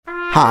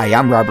Hi,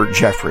 I'm Robert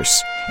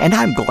Jeffress, and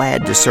I'm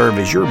glad to serve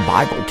as your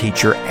Bible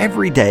teacher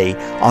every day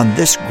on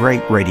this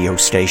great radio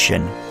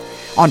station.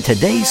 On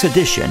today's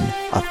edition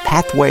of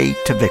Pathway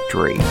to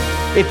Victory.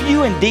 If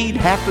you indeed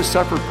have to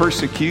suffer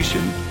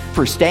persecution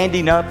for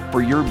standing up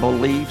for your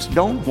beliefs,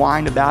 don't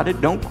whine about it,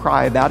 don't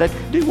cry about it.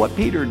 Do what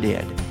Peter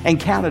did and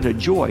count it a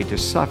joy to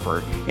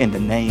suffer in the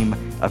name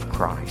of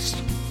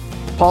Christ.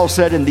 Paul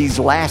said in these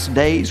last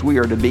days we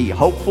are to be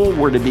hopeful,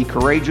 we're to be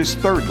courageous.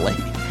 Thirdly,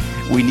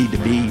 we need to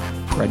be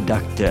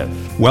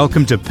productive.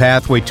 Welcome to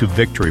Pathway to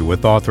Victory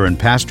with author and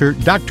pastor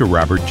Dr.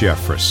 Robert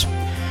Jeffress.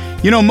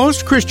 You know,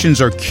 most Christians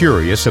are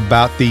curious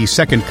about the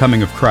second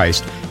coming of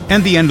Christ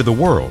and the end of the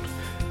world,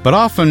 but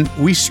often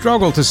we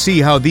struggle to see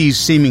how these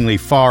seemingly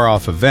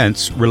far-off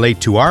events relate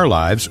to our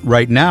lives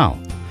right now.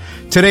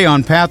 Today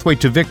on Pathway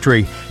to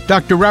Victory,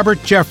 Dr. Robert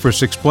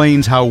Jeffress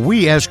explains how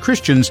we as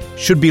Christians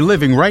should be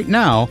living right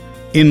now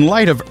in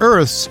light of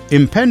Earth's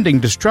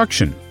impending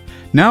destruction.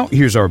 Now,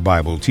 here's our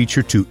Bible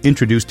teacher to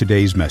introduce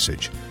today's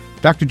message.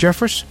 Dr.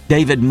 Jeffress?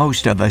 David,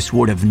 most of us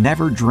would have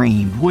never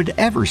dreamed would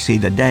ever see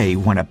the day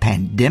when a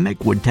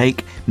pandemic would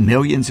take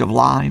millions of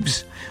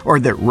lives, or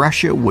that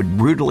Russia would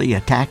brutally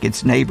attack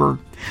its neighbor,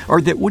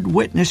 or that would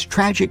witness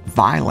tragic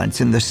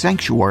violence in the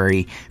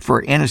sanctuary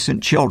for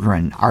innocent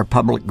children, our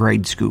public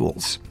grade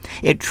schools.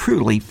 It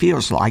truly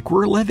feels like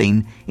we're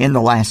living in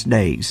the last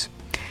days.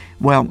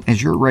 Well,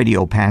 as your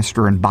radio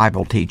pastor and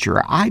Bible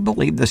teacher, I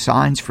believe the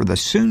signs for the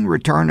soon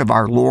return of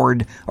our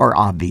Lord are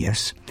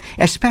obvious,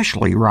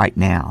 especially right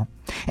now.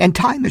 And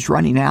time is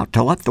running out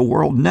to let the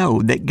world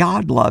know that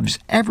God loves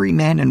every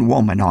man and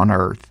woman on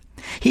earth.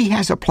 He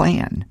has a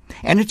plan,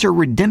 and it's a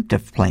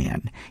redemptive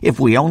plan if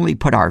we only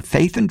put our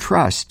faith and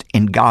trust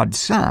in God's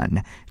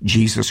Son,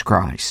 Jesus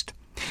Christ.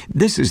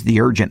 This is the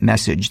urgent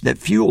message that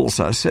fuels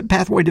us at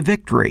Pathway to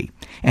Victory,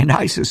 and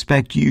I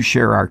suspect you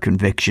share our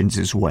convictions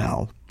as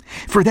well.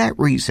 For that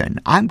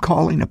reason, I'm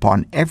calling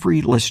upon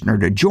every listener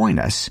to join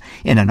us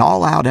in an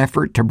all-out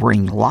effort to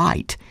bring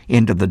light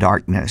into the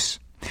darkness.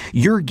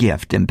 Your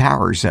gift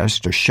empowers us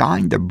to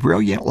shine the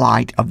brilliant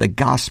light of the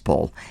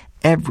gospel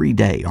every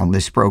day on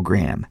this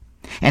program.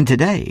 And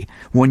today,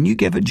 when you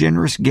give a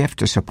generous gift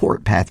to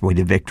support Pathway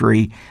to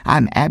Victory,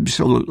 I'm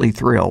absolutely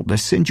thrilled to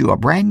send you a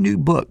brand new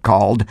book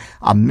called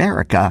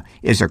America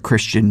is a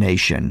Christian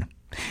Nation.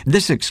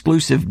 This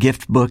exclusive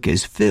gift book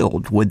is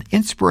filled with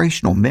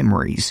inspirational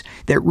memories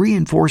that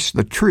reinforce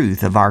the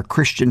truth of our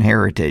Christian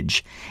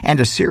heritage and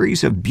a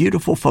series of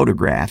beautiful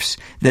photographs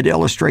that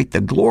illustrate the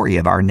glory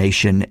of our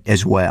nation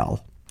as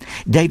well.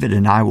 David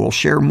and I will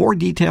share more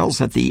details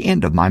at the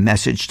end of my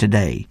message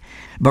today.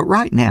 But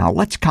right now,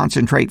 let's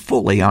concentrate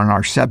fully on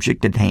our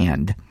subject at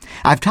hand.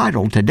 I've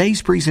titled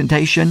today's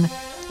presentation,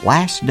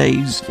 Last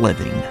Days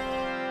Living.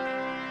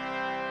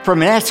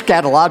 From an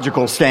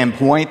eschatological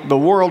standpoint, the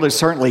world is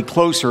certainly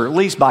closer, at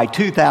least by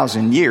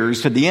 2,000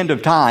 years, to the end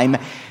of time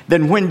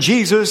than when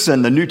Jesus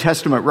and the New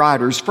Testament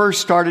writers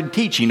first started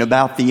teaching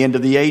about the end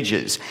of the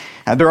ages.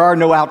 There are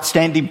no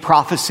outstanding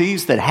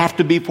prophecies that have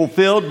to be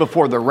fulfilled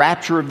before the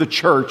rapture of the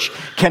church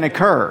can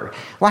occur.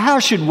 Well, how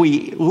should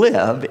we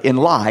live in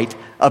light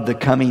of the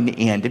coming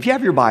end? If you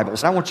have your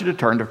Bibles, I want you to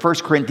turn to 1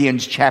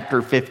 Corinthians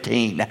chapter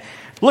 15.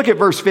 Look at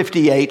verse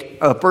 58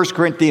 of 1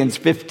 Corinthians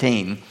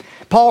 15.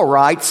 Paul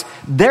writes,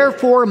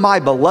 "Therefore,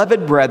 my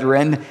beloved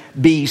brethren,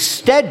 be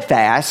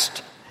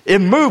steadfast,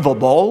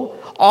 immovable,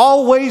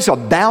 always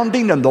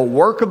abounding in the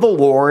work of the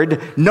Lord,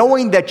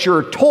 knowing that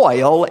your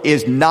toil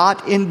is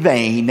not in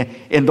vain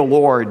in the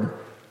Lord."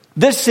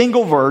 This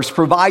single verse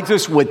provides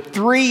us with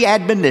three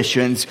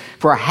admonitions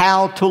for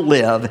how to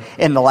live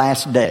in the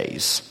last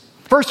days.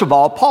 First of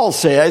all, Paul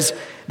says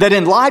that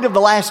in light of the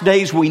last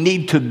days, we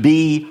need to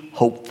be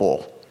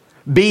hopeful.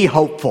 Be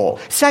hopeful.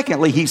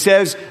 Secondly, he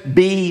says,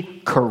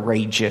 be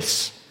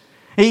courageous.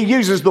 He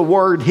uses the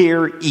word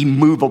here,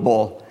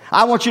 immovable.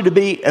 I want you to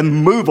be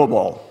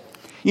immovable.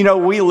 You know,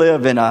 we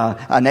live in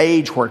an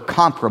age where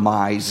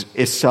compromise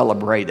is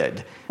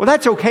celebrated. Well,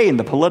 that's okay in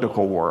the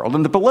political world.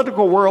 In the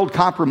political world,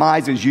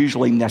 compromise is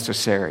usually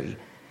necessary.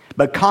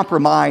 But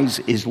compromise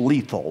is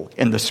lethal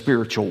in the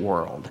spiritual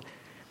world.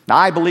 Now,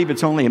 I believe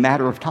it's only a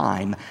matter of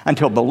time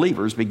until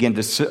believers begin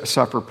to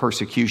suffer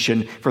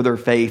persecution for their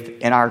faith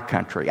in our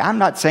country. I'm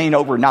not saying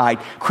overnight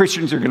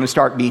Christians are going to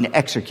start being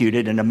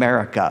executed in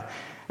America.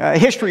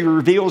 History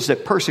reveals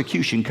that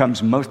persecution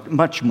comes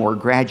much more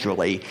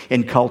gradually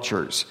in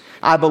cultures.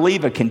 I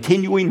believe a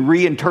continuing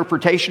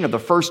reinterpretation of the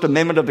First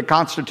Amendment of the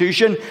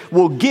Constitution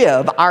will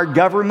give our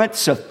government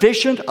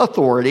sufficient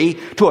authority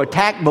to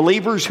attack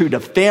believers who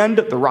defend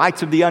the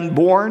rights of the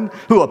unborn,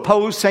 who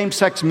oppose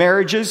same-sex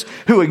marriages,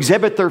 who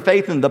exhibit their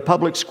faith in the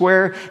public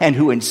square, and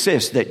who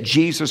insist that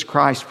Jesus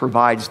Christ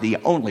provides the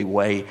only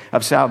way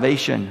of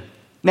salvation.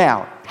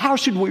 Now, how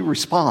should we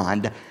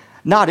respond?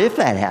 Not if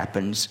that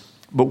happens,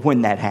 but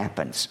when that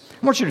happens.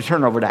 I want you to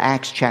turn over to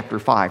Acts chapter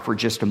 5 for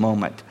just a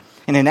moment.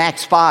 And in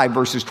Acts 5,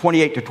 verses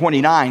 28 to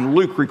 29,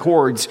 Luke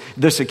records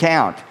this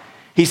account.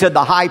 He He said,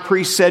 the high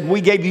priest said, we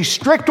gave you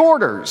strict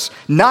orders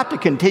not to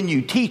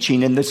continue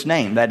teaching in this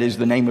name, that is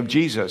the name of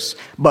Jesus.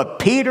 But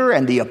Peter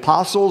and the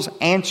apostles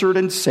answered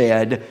and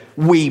said,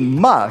 we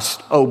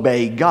must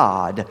obey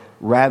God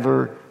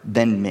rather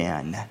than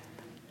men.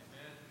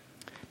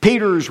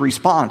 Peter's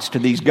response to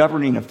these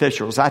governing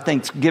officials, I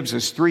think, gives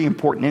us three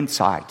important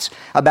insights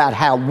about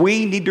how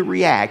we need to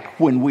react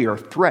when we are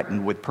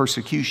threatened with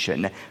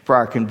persecution for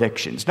our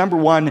convictions. Number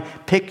one,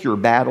 pick your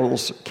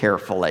battles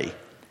carefully.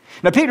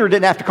 Now, Peter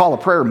didn't have to call a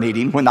prayer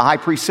meeting when the high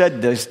priest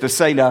said this to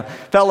say to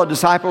fellow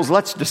disciples,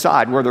 let's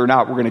decide whether or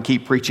not we're going to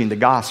keep preaching the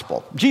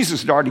gospel.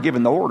 Jesus had already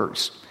given the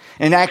orders.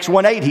 In Acts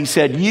 1:8, he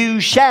said, you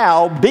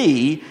shall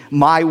be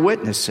my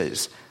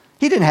witnesses.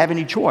 He didn't have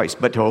any choice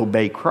but to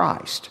obey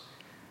Christ.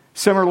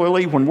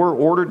 Similarly, when we're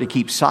ordered to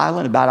keep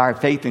silent about our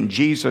faith in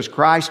Jesus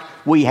Christ,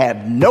 we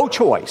have no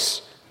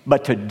choice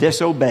but to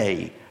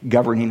disobey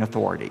governing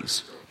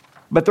authorities.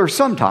 But there's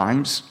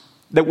sometimes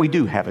that we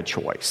do have a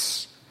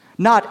choice.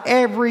 Not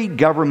every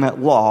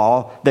government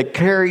law that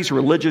carries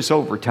religious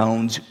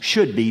overtones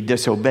should be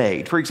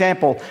disobeyed. For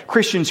example,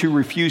 Christians who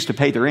refuse to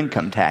pay their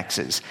income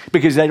taxes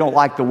because they don't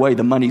like the way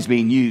the money's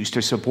being used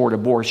to support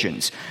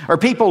abortions. Or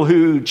people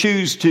who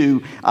choose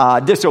to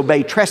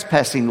disobey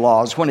trespassing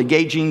laws when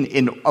engaging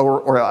in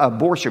or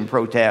abortion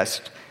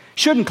protest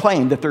shouldn't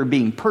claim that they're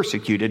being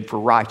persecuted for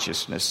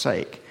righteousness'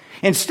 sake.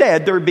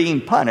 Instead, they're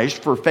being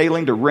punished for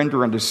failing to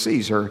render unto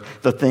Caesar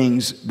the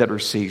things that are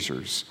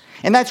Caesar's.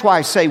 And that's why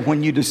I say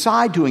when you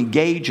decide to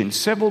engage in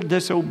civil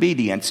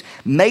disobedience,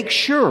 make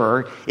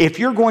sure if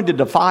you're going to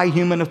defy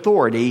human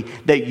authority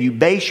that you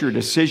base your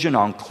decision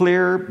on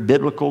clear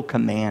biblical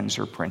commands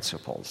or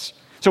principles.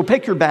 So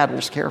pick your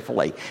battles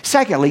carefully.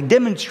 Secondly,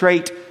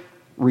 demonstrate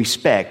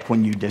respect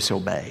when you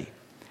disobey.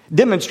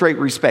 Demonstrate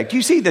respect.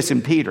 You see this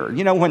in Peter.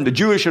 You know, when the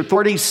Jewish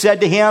authorities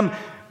said to him,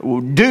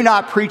 do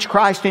not preach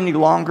Christ any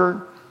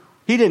longer,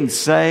 he didn't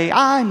say,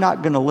 I'm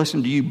not going to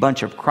listen to you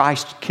bunch of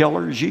Christ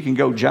killers. You can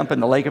go jump in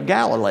the Lake of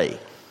Galilee.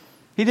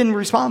 He didn't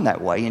respond that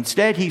way.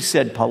 Instead, he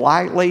said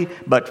politely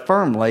but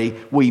firmly,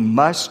 we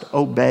must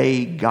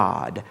obey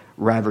God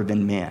rather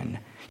than men.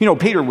 You know,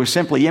 Peter was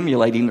simply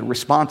emulating the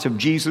response of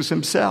Jesus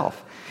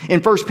himself.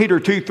 In 1 Peter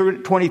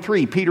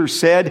 2:23, Peter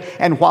said,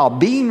 and while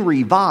being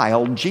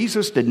reviled,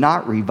 Jesus did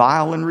not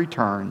revile in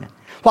return.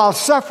 While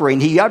suffering,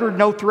 he uttered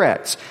no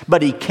threats,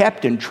 but he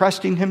kept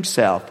entrusting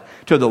himself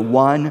to the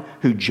one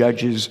who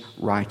judges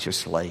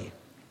righteously.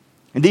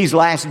 In these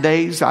last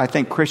days, I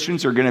think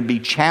Christians are going to be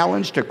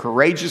challenged to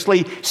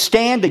courageously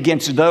stand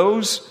against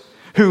those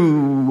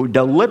who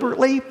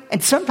deliberately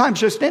and sometimes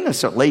just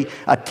innocently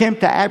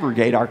attempt to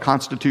abrogate our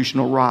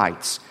constitutional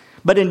rights.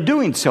 But in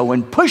doing so,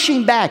 in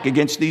pushing back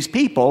against these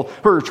people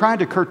who are trying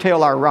to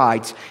curtail our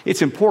rights,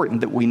 it's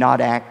important that we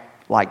not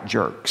act like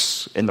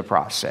jerks in the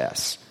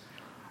process.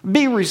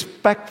 Be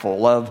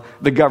respectful of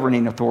the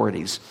governing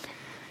authorities.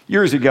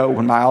 Years ago,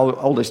 when my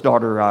oldest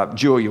daughter,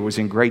 Julia, was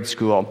in grade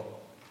school,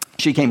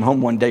 she came home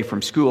one day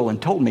from school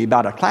and told me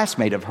about a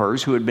classmate of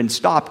hers who had been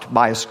stopped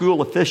by a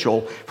school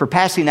official for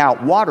passing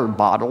out water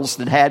bottles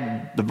that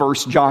had the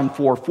verse John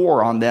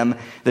 4:4 on them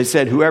that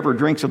said, whoever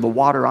drinks of the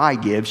water I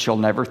give shall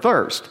never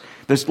thirst.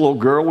 This little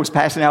girl was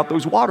passing out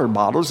those water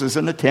bottles as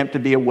an attempt to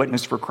be a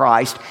witness for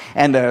Christ,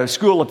 and the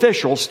school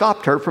official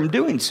stopped her from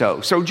doing so.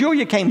 So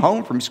Julia came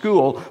home from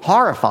school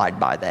horrified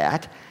by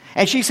that,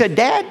 and she said,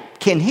 Dad,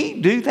 can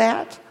he do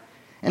that?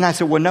 And I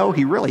said, well, no,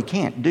 he really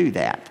can't do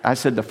that. I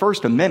said, the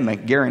First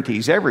Amendment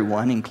guarantees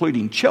everyone,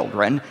 including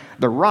children,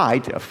 the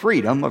right of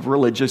freedom of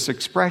religious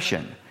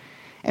expression.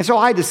 And so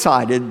I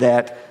decided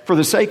that for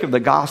the sake of the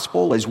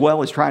gospel, as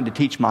well as trying to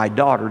teach my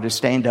daughter to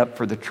stand up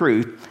for the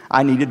truth,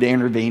 I needed to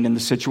intervene in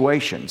the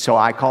situation. So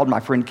I called my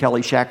friend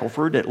Kelly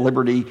Shackelford at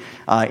Liberty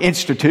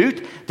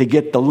Institute to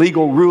get the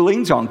legal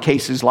rulings on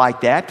cases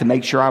like that, to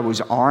make sure I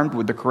was armed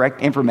with the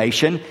correct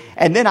information.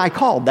 And then I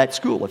called that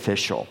school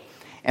official.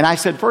 And I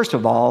said, first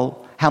of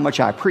all, how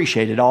much I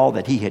appreciated all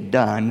that he had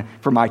done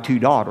for my two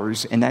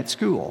daughters in that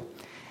school.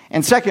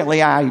 And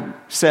secondly, I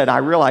said, I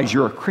realize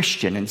you're a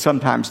Christian, and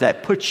sometimes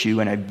that puts you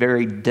in a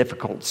very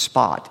difficult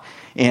spot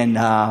in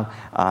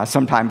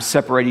sometimes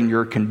separating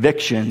your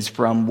convictions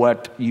from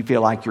what you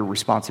feel like your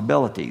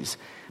responsibilities.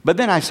 But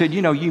then I said,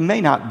 you know, you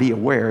may not be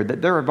aware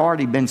that there have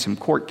already been some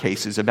court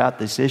cases about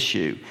this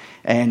issue,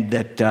 and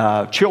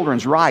that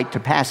children's right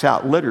to pass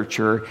out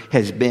literature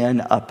has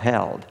been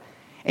upheld.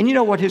 And you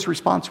know what his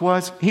response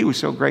was? He was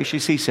so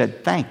gracious. He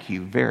said, thank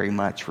you very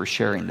much for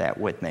sharing that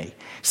with me.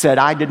 Said,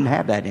 I didn't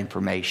have that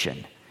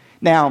information.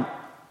 Now,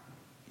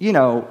 you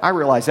know, I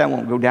realize that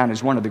won't go down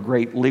as one of the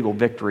great legal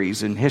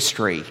victories in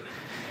history.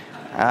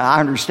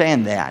 I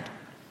understand that.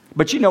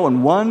 But you know,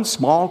 in one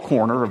small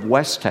corner of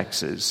West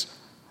Texas,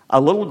 a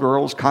little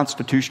girl's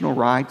constitutional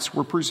rights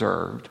were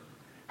preserved.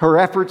 Her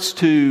efforts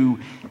to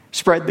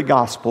spread the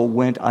gospel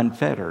went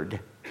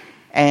unfettered.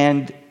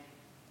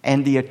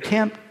 And the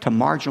attempt to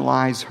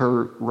marginalize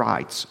her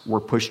rights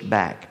were pushed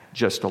back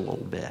just a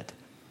little bit.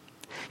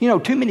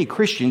 Too many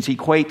Christians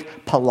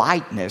equate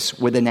politeness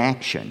with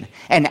inaction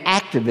and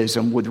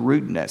activism with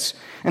rudeness.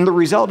 And the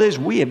result is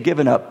we have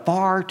given up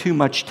far too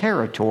much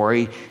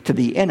territory to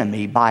the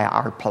enemy by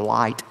our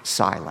polite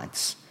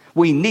silence.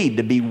 We need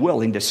to be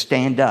willing to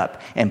stand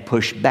up and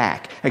push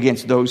back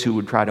against those who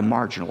would try to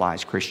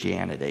marginalize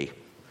Christianity.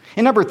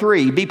 And number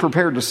 3, be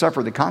prepared to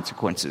suffer the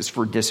consequences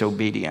for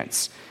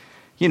disobedience.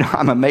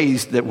 I'm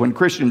amazed that when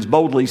Christians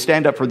boldly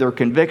stand up for their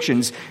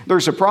convictions, they're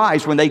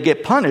surprised when they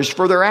get punished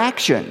for their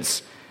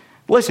actions.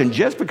 Listen,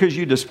 just because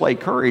you display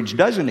courage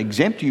doesn't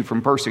exempt you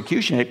from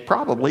persecution. It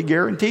probably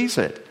guarantees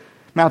it.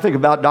 Now think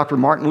about Dr.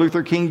 Martin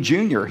Luther King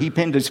Jr. He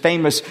penned his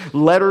famous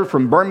letter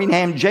from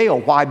Birmingham jail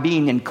while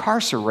being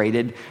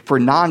incarcerated for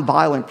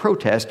nonviolent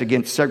protest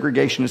against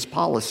segregationist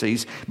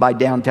policies by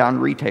downtown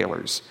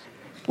retailers.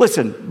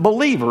 Listen,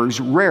 believers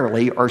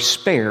rarely are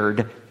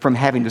spared from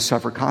having to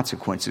suffer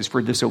consequences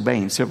for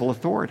disobeying civil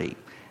authority.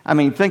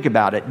 Think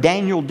about it.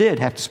 Daniel did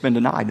have to spend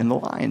a night in the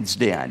lion's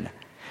den.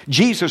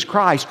 Jesus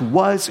Christ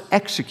was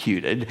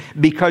executed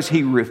because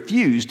he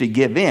refused to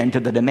give in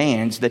to the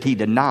demands that he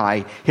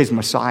deny his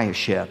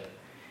messiahship.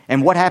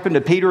 And what happened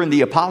to Peter and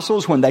the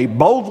apostles when they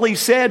boldly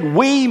said,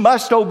 "We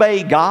must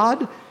obey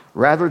God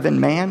rather than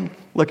man"?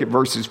 Look at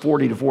verses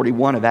 40 to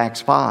 41 of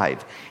Acts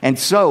 5. And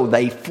so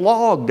they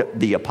flogged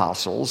the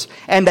apostles,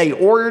 and they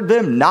ordered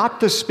them not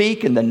to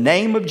speak in the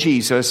name of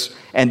Jesus,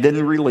 and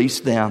then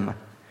released them.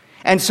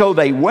 And so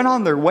they went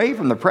on their way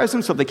from the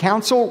presence of the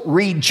council,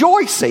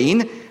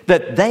 rejoicing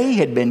that they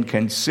had been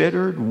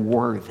considered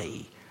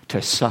worthy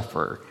to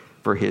suffer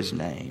for his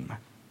name.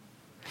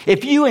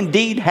 If you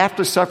indeed have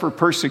to suffer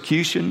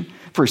persecution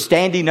for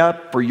standing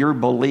up for your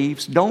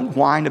beliefs, don't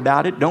whine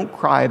about it, don't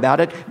cry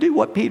about it. Do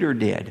what Peter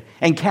did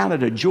and count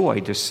it a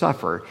joy to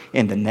suffer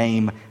in the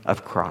name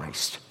of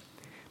Christ.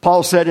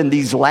 Paul said in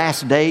these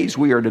last days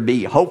we are to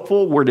be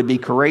hopeful, we're to be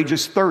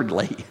courageous.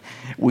 Thirdly,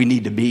 we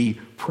need to be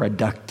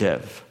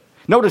productive.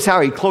 Notice how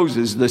he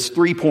closes this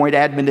 3-point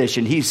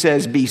admonition. He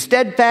says, be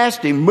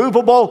steadfast,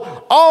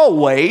 immovable,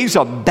 always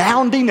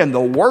abounding in the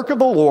work of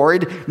the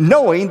Lord,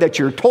 knowing that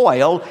your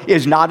toil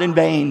is not in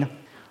vain.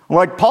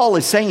 What Paul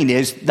is saying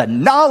is the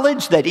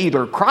knowledge that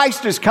either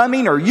Christ is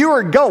coming or you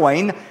are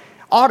going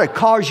ought to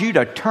cause you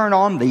to turn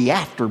on the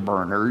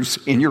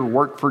afterburners in your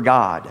work for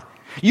God.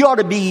 You ought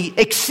to be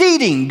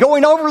exceeding,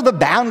 going over the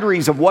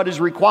boundaries of what is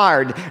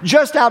required,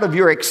 just out of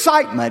your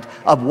excitement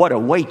of what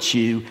awaits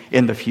you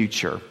in the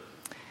future.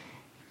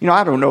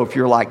 I don't know if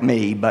you're like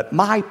me, but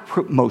my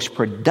most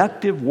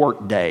productive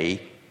work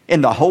day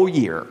in the whole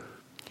year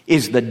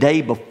is the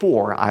day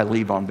before I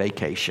leave on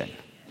vacation.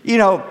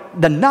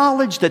 The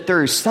knowledge that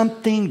there is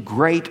something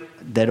great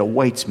that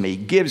awaits me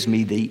gives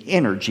me the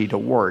energy to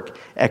work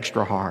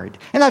extra hard.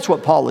 And that's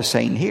what Paul is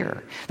saying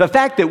here. The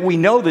fact that we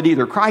know that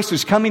either Christ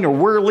is coming or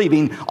we're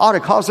leaving ought to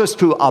cause us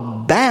to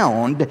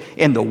abound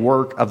in the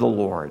work of the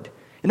Lord.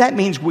 And that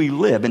means we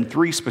live in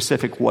 3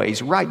 specific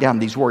ways. Write down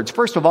these words.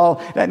 First of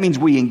all, that means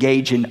we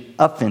engage in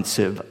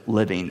offensive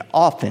living.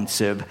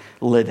 Offensive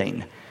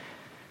living.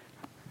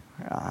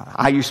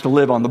 I used to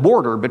live on the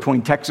border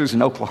between Texas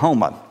and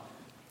Oklahoma.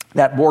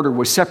 That border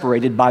was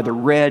separated by the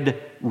Red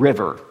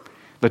River.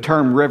 The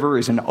term river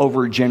is an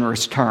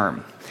overgenerous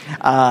term.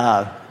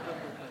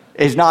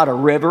 It's not a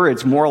river,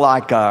 it's more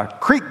like a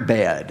creek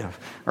bed.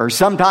 Or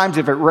sometimes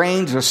if it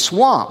rains, a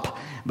swamp.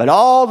 But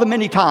all the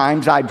many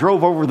times I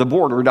drove over the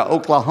border to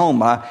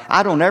Oklahoma,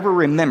 I don't ever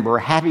remember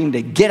having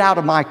to get out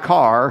of my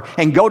car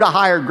and go to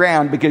higher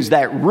ground because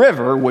that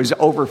river was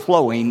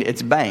overflowing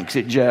its banks.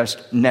 It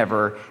just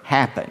never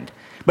happened.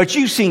 But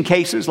you've seen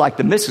cases like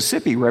the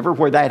Mississippi River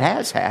where that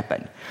has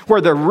happened,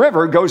 where the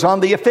river goes on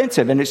the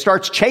offensive and it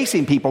starts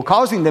chasing people,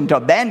 causing them to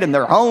abandon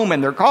their home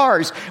and their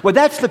cars. Well,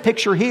 that's the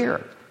picture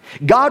here.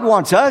 God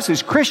wants us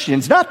as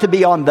Christians not to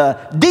be on the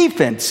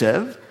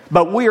defensive,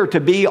 but we are to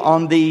be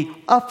on the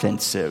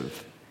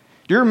offensive.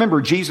 Do you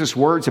remember Jesus'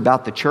 words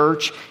about the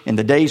church in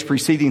the days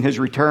preceding his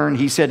return?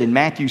 He said in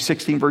Matthew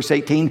 16, verse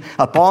 18,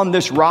 upon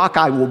this rock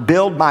I will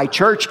build my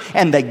church,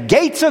 and the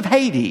gates of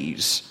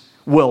Hades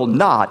will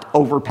not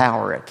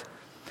overpower it.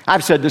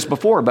 I've said this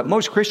before, but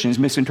most Christians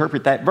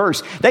misinterpret that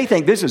verse. They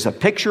think this is a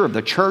picture of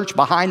the church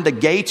behind the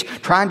gates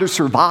trying to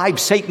survive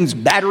Satan's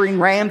battering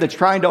ram that's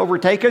trying to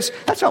overtake us.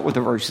 That's not what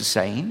the verse is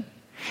saying.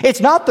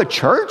 It's not the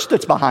church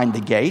that's behind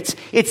the gates.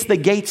 It's the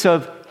gates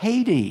of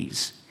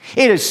Hades.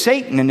 It is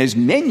Satan and his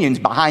minions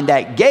behind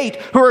that gate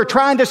who are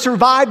trying to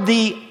survive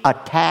the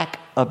attack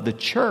of the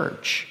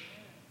church.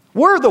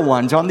 We're the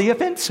ones on the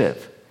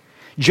offensive.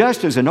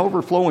 Just as an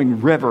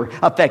overflowing river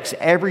affects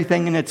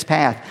everything in its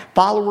path,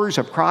 followers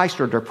of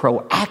Christ are to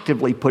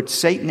proactively put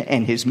Satan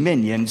and his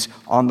minions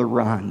on the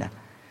run.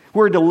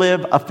 We're to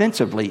live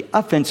offensively,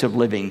 offensive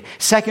living.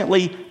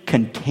 Secondly,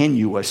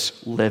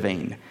 continuous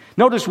living.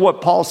 Notice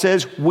what Paul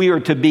says, we are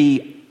to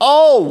be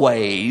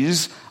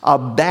always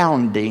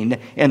abounding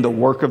in the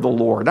work of the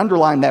Lord.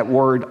 Underline that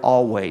word,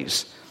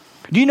 always.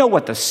 Do you know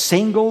what the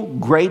single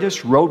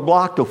greatest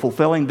roadblock to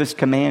fulfilling this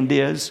command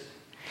is?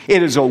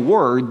 It is a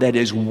word that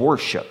is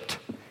worshiped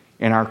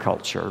in our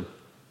culture.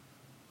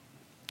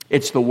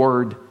 It's the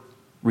word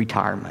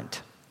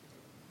retirement.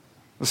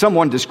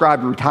 Someone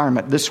described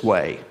retirement this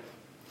way: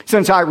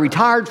 since I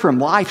retired from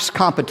life's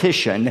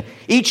competition,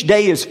 each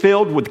day is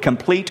filled with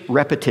complete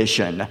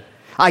repetition.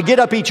 I get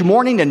up each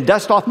morning and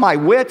dust off my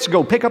wits,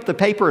 go pick up the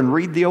paper and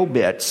read the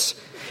obits.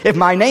 If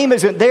my name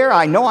isn't there,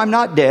 I know I'm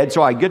not dead,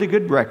 so I get a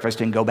good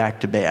breakfast and go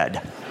back to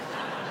bed.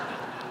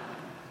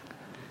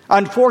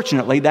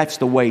 Unfortunately, that's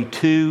the way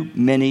too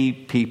many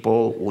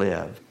people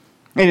live.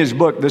 In his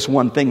book, This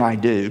One Thing I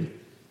Do,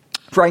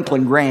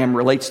 Franklin Graham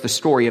relates the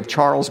story of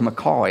Charles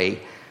McCoy,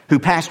 who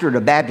pastored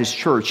a Baptist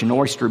church in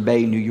Oyster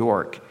Bay, New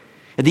York.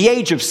 At the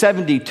age of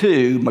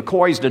 72,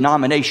 McCoy's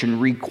denomination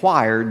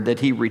required that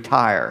he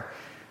retire.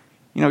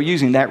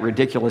 Using that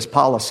ridiculous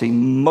policy,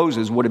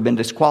 Moses would have been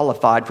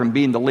disqualified from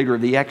being the leader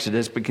of the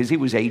Exodus because he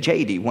was age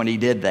 80 when he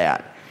did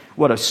that.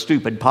 What a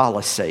stupid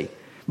policy.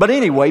 But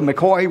anyway,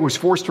 McCoy was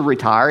forced to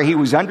retire. He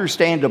was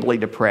understandably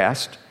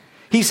depressed.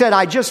 He said,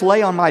 I just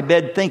lay on my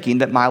bed thinking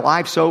that my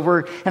life's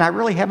over and I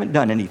really haven't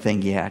done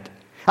anything yet.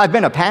 I've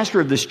been a pastor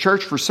of this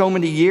church for so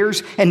many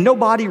years and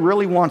nobody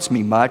really wants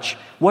me much.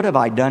 What have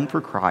I done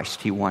for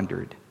Christ? He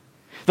wondered.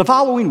 The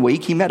following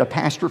week, he met a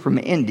pastor from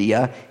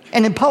India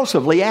and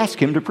impulsively asked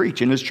him to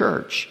preach in his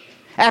church.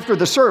 After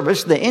the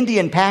service, the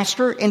Indian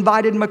pastor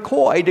invited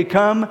McCoy to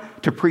come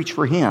to preach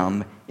for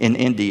him in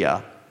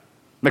India.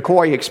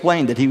 McCoy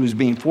explained that he was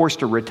being forced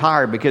to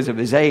retire because of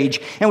his age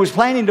and was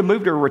planning to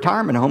move to a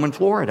retirement home in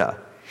Florida.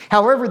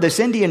 However, this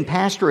Indian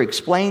pastor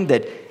explained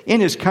that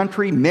in his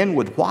country, men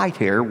with white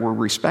hair were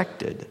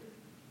respected.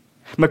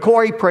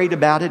 McCoy prayed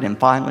about it and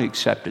finally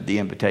accepted the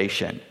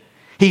invitation.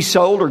 He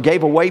sold or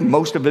gave away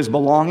most of his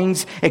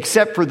belongings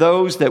except for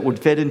those that would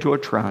fit into a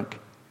trunk.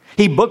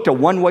 He booked a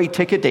one-way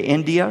ticket to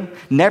India,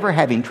 never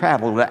having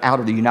traveled out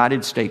of the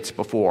United States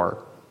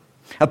before.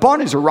 Upon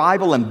his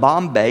arrival in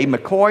Bombay,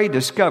 McCoy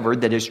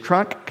discovered that his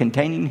trunk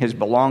containing his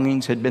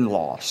belongings had been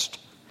lost.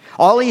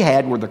 All he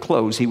had were the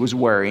clothes he was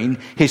wearing,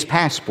 his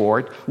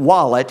passport,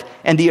 wallet,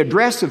 and the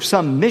address of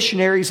some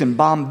missionaries in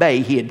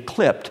Bombay he had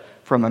clipped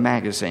from a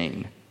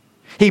magazine.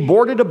 He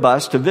boarded a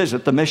bus to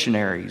visit the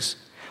missionaries.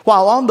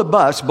 While on the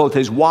bus, both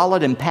his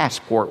wallet and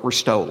passport were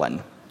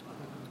stolen.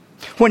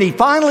 When he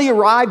finally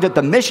arrived at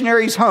the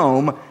missionaries'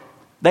 home,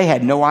 they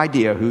had no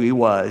idea who he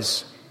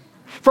was.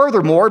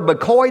 Furthermore,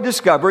 McCoy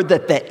discovered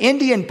that the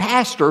Indian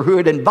pastor who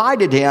had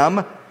invited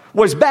him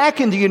was back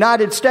in the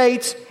United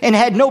States and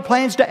had no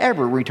plans to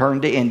ever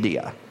return to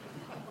India.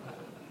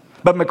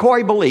 But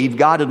McCoy believed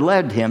God had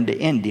led him to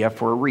India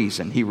for a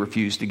reason he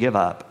refused to give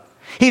up.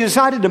 He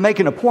decided to make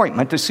an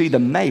appointment to see the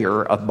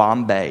mayor of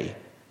Bombay.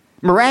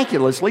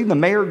 Miraculously, the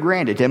mayor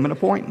granted him an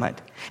appointment,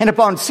 and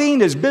upon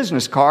seeing his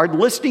business card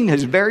listing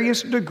his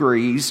various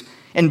degrees,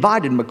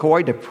 invited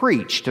McCoy to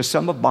preach to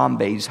some of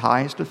Bombay's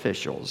highest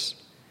officials.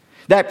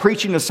 That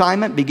preaching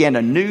assignment began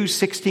a new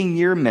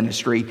 16-year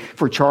ministry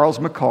for Charles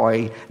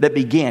McCoy that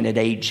began at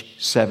age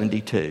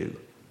 72.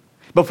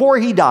 Before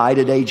he died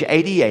at age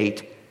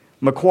 88,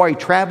 McCoy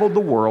traveled the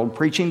world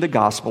preaching the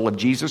gospel of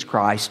Jesus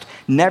Christ,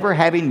 never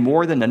having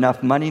more than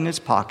enough money in his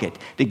pocket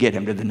to get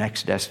him to the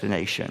next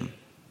destination.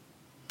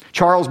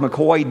 Charles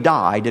McCoy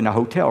died in a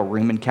hotel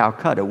room in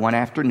Calcutta one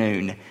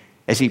afternoon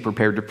as he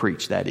prepared to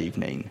preach that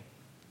evening.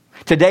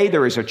 Today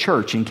there is a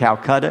church in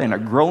Calcutta and a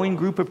growing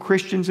group of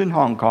Christians in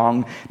Hong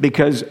Kong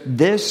because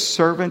this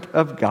servant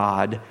of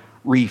God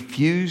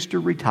refused to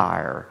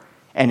retire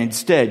and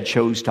instead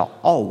chose to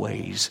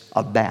always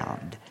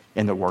abound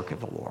in the work of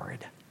the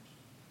Lord.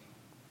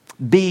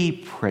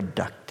 Be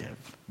productive,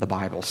 the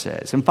Bible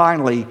says. And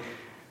finally,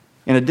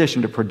 in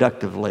addition to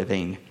productive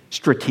living,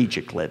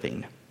 strategic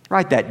living.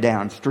 Write that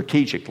down,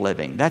 strategic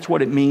living. That's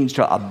what it means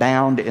to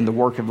abound in the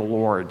work of the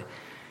Lord.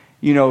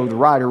 The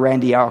writer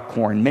Randy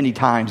Alcorn many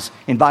times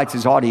invites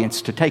his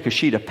audience to take a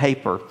sheet of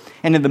paper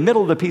and in the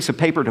middle of the piece of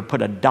paper to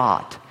put a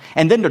dot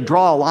and then to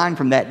draw a line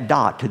from that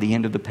dot to the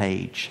end of the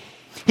page.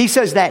 He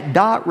says that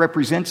dot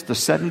represents the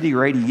 70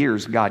 or 80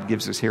 years God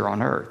gives us here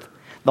on earth.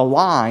 The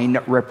line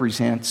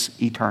represents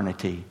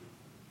eternity.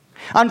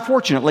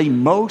 Unfortunately,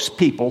 most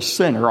people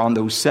center on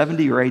those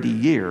 70 or 80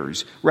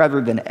 years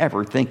rather than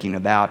ever thinking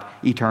about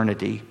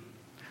eternity.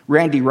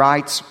 Randy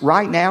writes,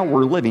 right now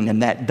we're living in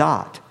that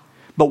dot.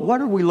 But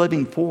what are we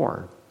living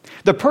for?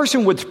 The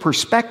person with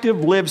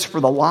perspective lives for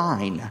the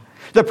line.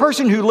 The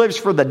person who lives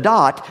for the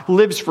dot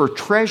lives for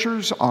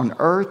treasures on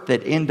earth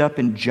that end up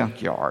in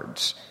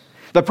junkyards.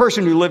 The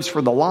person who lives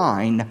for the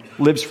line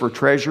lives for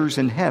treasures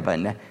in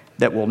heaven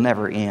that will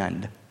never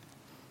end.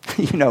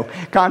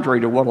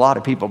 Contrary to what a lot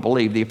of people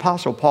believe, the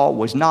Apostle Paul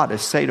was not a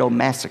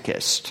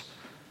sadomasochist.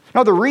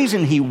 Now, the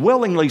reason he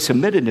willingly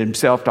submitted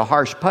himself to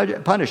harsh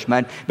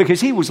punishment because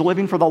he was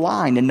living for the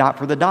line and not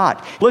for the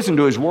dot. Listen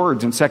to his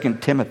words in 2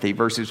 Timothy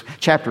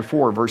chapter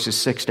 4, verses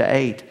 6 to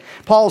 8.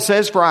 Paul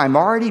says, "For I am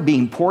already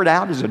being poured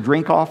out as a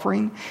drink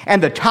offering,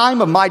 and the time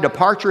of my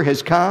departure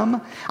has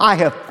come. I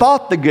have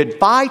fought the good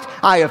fight.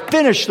 I have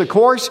finished the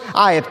course.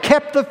 I have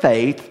kept the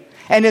faith.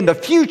 And in the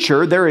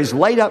future there is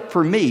laid up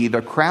for me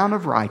the crown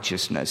of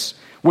righteousness,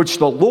 which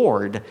the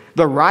Lord,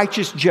 the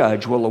righteous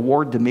judge, will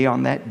award to me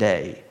on that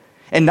day.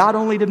 And not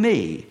only to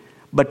me,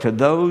 but to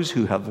those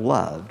who have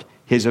loved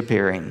his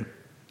appearing."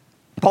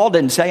 Paul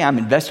didn't say, I'm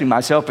investing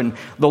myself in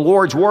the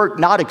Lord's work,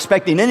 not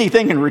expecting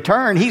anything in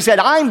return. He said,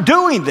 I'm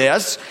doing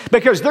this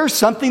because there's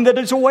something that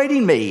is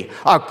awaiting me,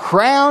 a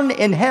crown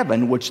in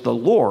heaven which the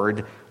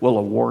Lord will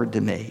award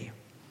to me.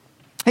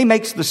 He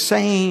makes the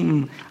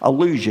same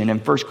allusion in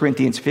 1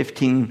 Corinthians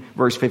 15,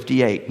 verse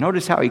 58.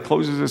 Notice how he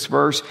closes this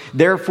verse.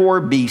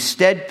 Therefore, be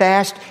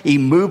steadfast,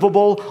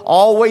 immovable,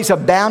 always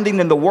abounding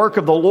in the work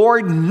of the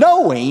Lord,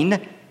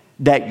 knowing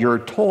that your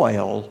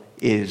toil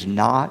is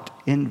not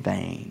in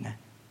vain.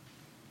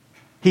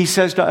 He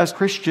says to us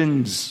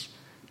Christians,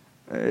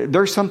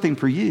 there's something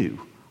for you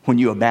when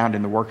you abound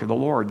in the work of the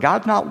Lord.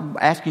 God's not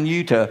asking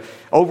you to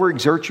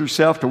overexert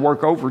yourself to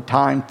work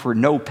overtime for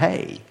no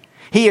pay.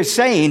 He is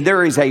saying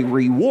there is a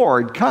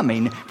reward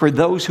coming for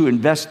those who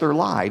invest their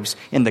lives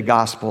in the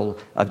gospel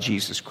of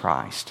Jesus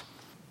Christ.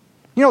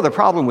 You know, the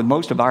problem with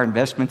most of our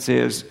investments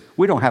is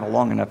we don't have a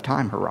long enough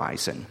time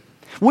horizon.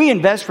 We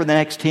invest for the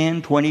next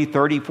 10, 20,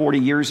 30, 40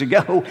 years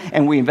ago,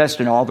 and we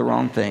invest in all the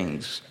wrong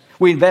things.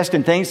 We invest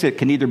in things that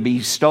can either be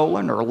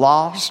stolen or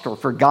lost or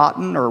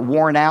forgotten or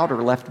worn out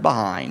or left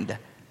behind.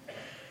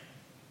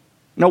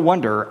 No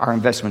wonder our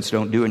investments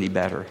don't do any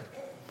better.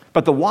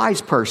 But the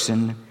wise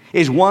person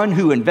is one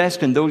who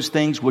invests in those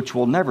things which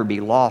will never be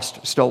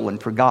lost, stolen,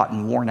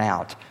 forgotten, worn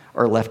out,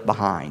 or left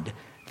behind.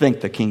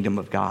 Think the kingdom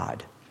of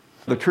God.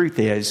 The truth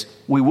is,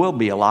 we will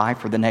be alive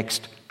for the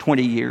next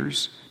 20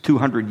 years,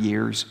 200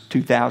 years,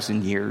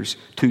 2,000 years,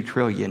 2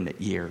 trillion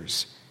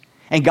years.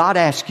 And God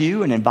asks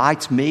you and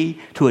invites me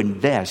to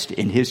invest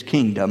in His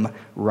kingdom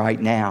right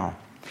now.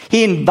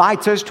 He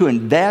invites us to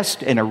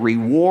invest in a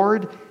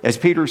reward, as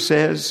Peter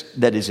says,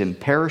 that is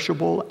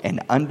imperishable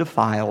and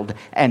undefiled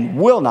and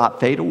will not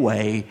fade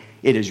away.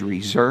 It is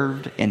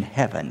reserved in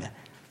heaven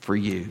for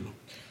you.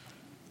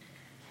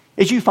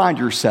 As you find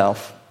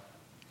yourself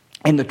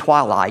in the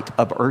twilight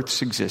of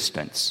Earth's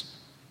existence,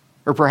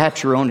 or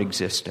perhaps your own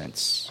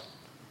existence,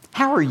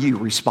 how are you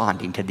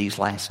responding to these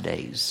last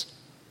days?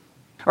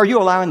 Are you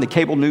allowing the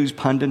cable news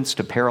pundits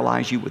to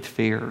paralyze you with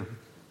fear?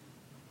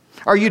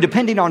 Are you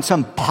depending on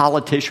some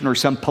politician or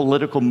some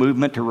political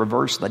movement to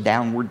reverse the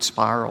downward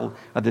spiral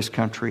of this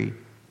country?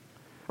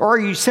 Or are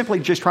you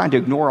simply just trying to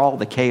ignore all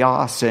the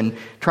chaos and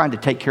trying to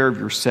take care of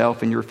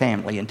yourself and your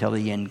family until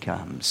the end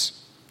comes?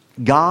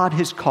 God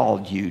has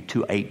called you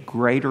to a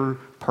greater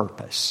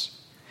purpose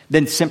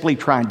than simply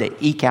trying to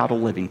eke out a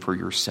living for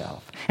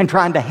yourself and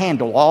trying to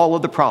handle all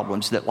of the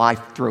problems that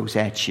life throws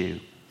at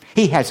you.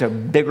 He has a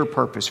bigger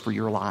purpose for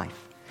your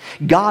life.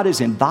 God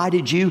has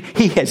invited you.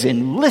 He has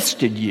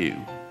enlisted you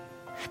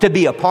to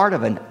be a part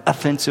of an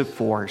offensive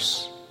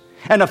force.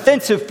 An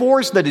offensive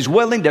force that is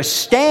willing to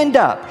stand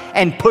up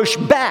and push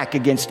back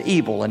against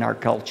evil in our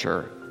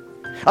culture.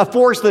 A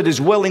force that is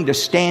willing to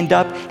stand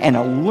up and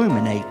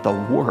illuminate the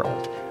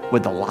world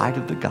with the light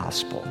of the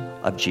gospel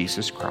of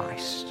Jesus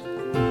Christ.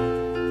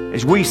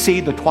 As we see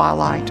the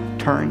twilight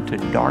turn to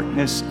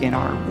darkness in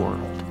our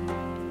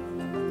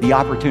world, the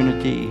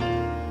opportunity,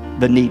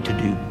 the need to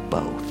do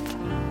both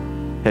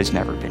has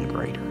never been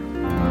greater.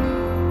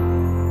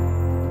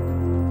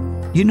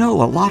 You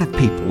know, a lot of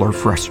people are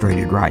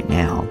frustrated right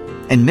now,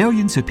 and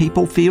millions of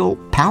people feel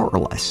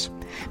powerless.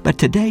 But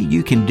today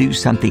you can do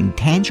something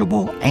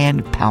tangible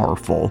and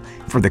powerful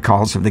for the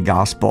cause of the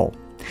gospel.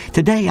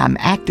 Today I'm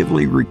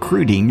actively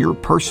recruiting your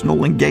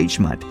personal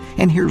engagement,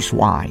 and here's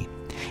why.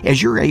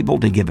 As you're able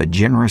to give a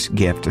generous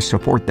gift to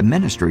support the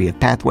ministry of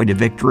Pathway to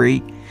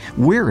Victory,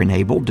 we're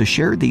enabled to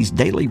share these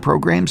daily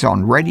programs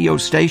on radio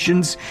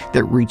stations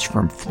that reach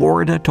from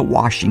Florida to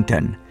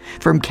Washington,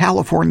 from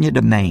California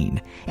to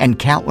Maine, and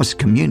countless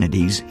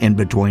communities in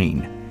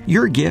between.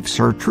 Your gifts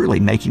are truly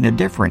making a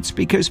difference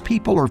because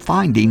people are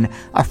finding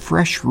a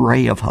fresh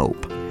ray of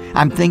hope.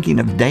 I'm thinking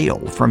of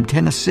Dale from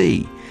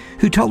Tennessee,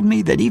 who told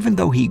me that even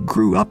though he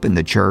grew up in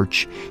the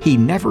church, he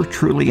never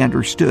truly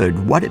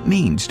understood what it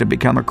means to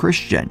become a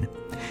Christian.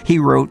 He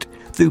wrote,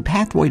 "Through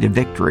Pathway to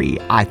Victory,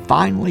 I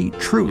finally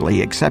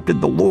truly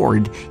accepted the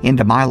Lord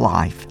into my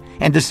life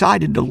and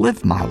decided to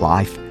live my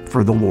life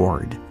for the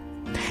Lord."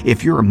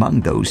 If you're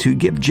among those who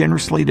give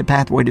generously to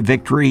Pathway to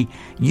Victory,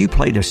 you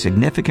played a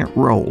significant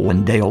role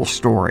in Dale's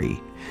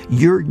story.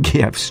 Your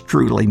gifts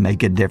truly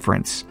make a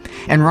difference.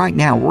 And right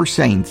now we're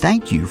saying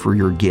thank you for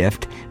your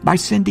gift by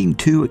sending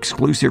 2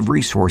 exclusive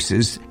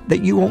resources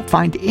that you won't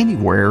find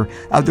anywhere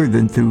other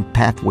than through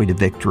Pathway to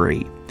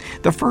Victory.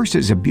 The first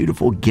is a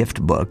beautiful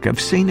gift book of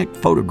scenic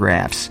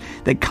photographs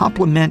that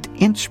complement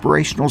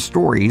inspirational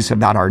stories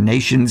about our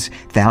nation's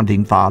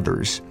founding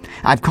fathers.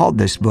 I've called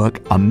this book,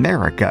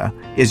 America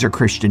is a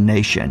Christian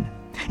Nation.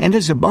 And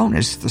as a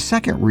bonus, the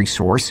second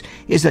resource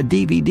is a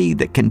DVD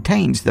that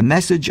contains the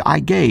message I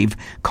gave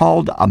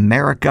called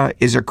America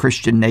is a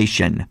Christian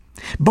Nation.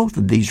 Both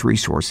of these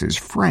resources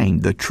frame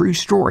the true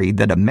story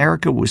that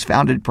America was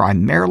founded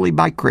primarily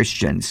by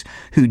Christians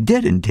who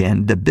did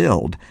intend to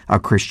build a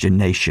Christian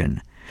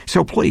nation.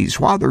 So please,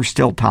 while there's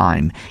still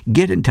time,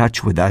 get in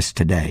touch with us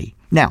today.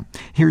 Now,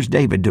 here's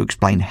David to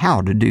explain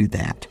how to do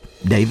that.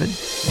 David?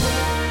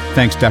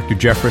 Thanks, Dr.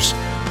 Jeffress.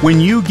 When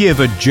you give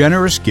a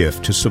generous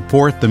gift to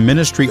support the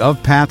ministry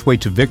of Pathway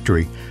to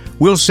Victory,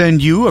 we'll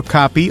send you a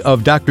copy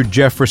of Dr.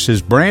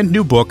 Jeffress's brand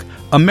new book,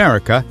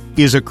 America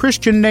is a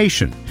Christian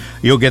Nation.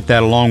 You'll get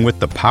that along with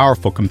the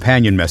powerful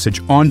companion message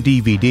on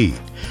DVD.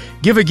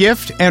 Give a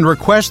gift and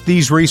request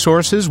these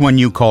resources when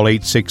you call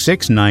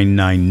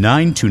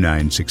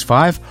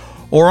 866-999-2965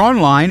 or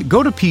online,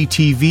 go to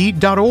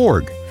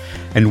ptv.org.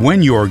 And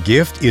when your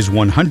gift is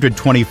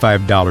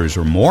 $125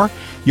 or more,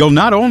 you'll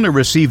not only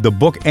receive the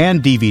book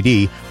and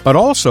DVD, but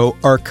also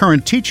our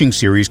current teaching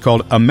series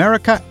called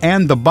America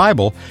and the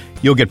Bible.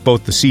 You'll get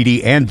both the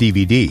CD and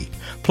DVD.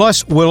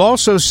 Plus, we'll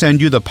also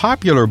send you the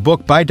popular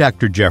book by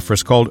Dr.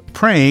 Jeffress called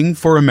Praying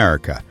for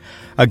America.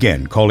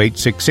 Again, call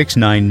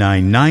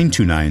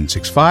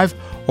 866-999-2965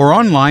 or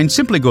online,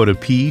 simply go to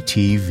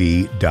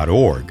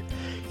ptv.org.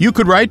 You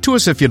could write to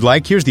us if you'd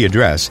like. Here's the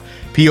address: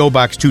 P.O.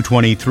 Box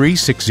 223,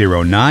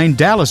 609,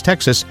 Dallas,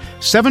 Texas,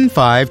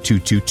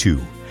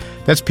 75222.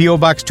 That's P.O.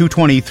 Box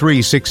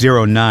 223,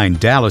 609,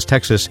 Dallas,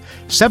 Texas,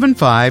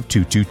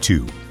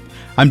 75222.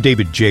 I'm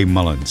David J.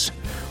 Mullins.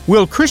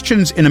 Will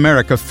Christians in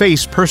America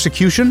face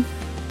persecution?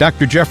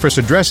 Dr. Jeffress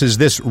addresses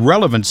this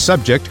relevant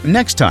subject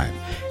next time.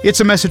 It's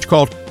a message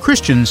called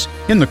Christians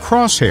in the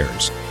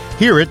Crosshairs.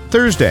 Hear it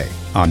Thursday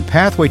on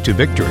Pathway to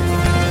Victory.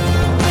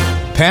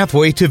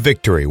 Pathway to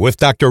Victory with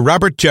Dr.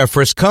 Robert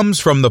Jeffress comes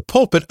from the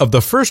pulpit of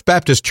the First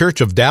Baptist Church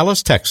of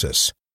Dallas, Texas.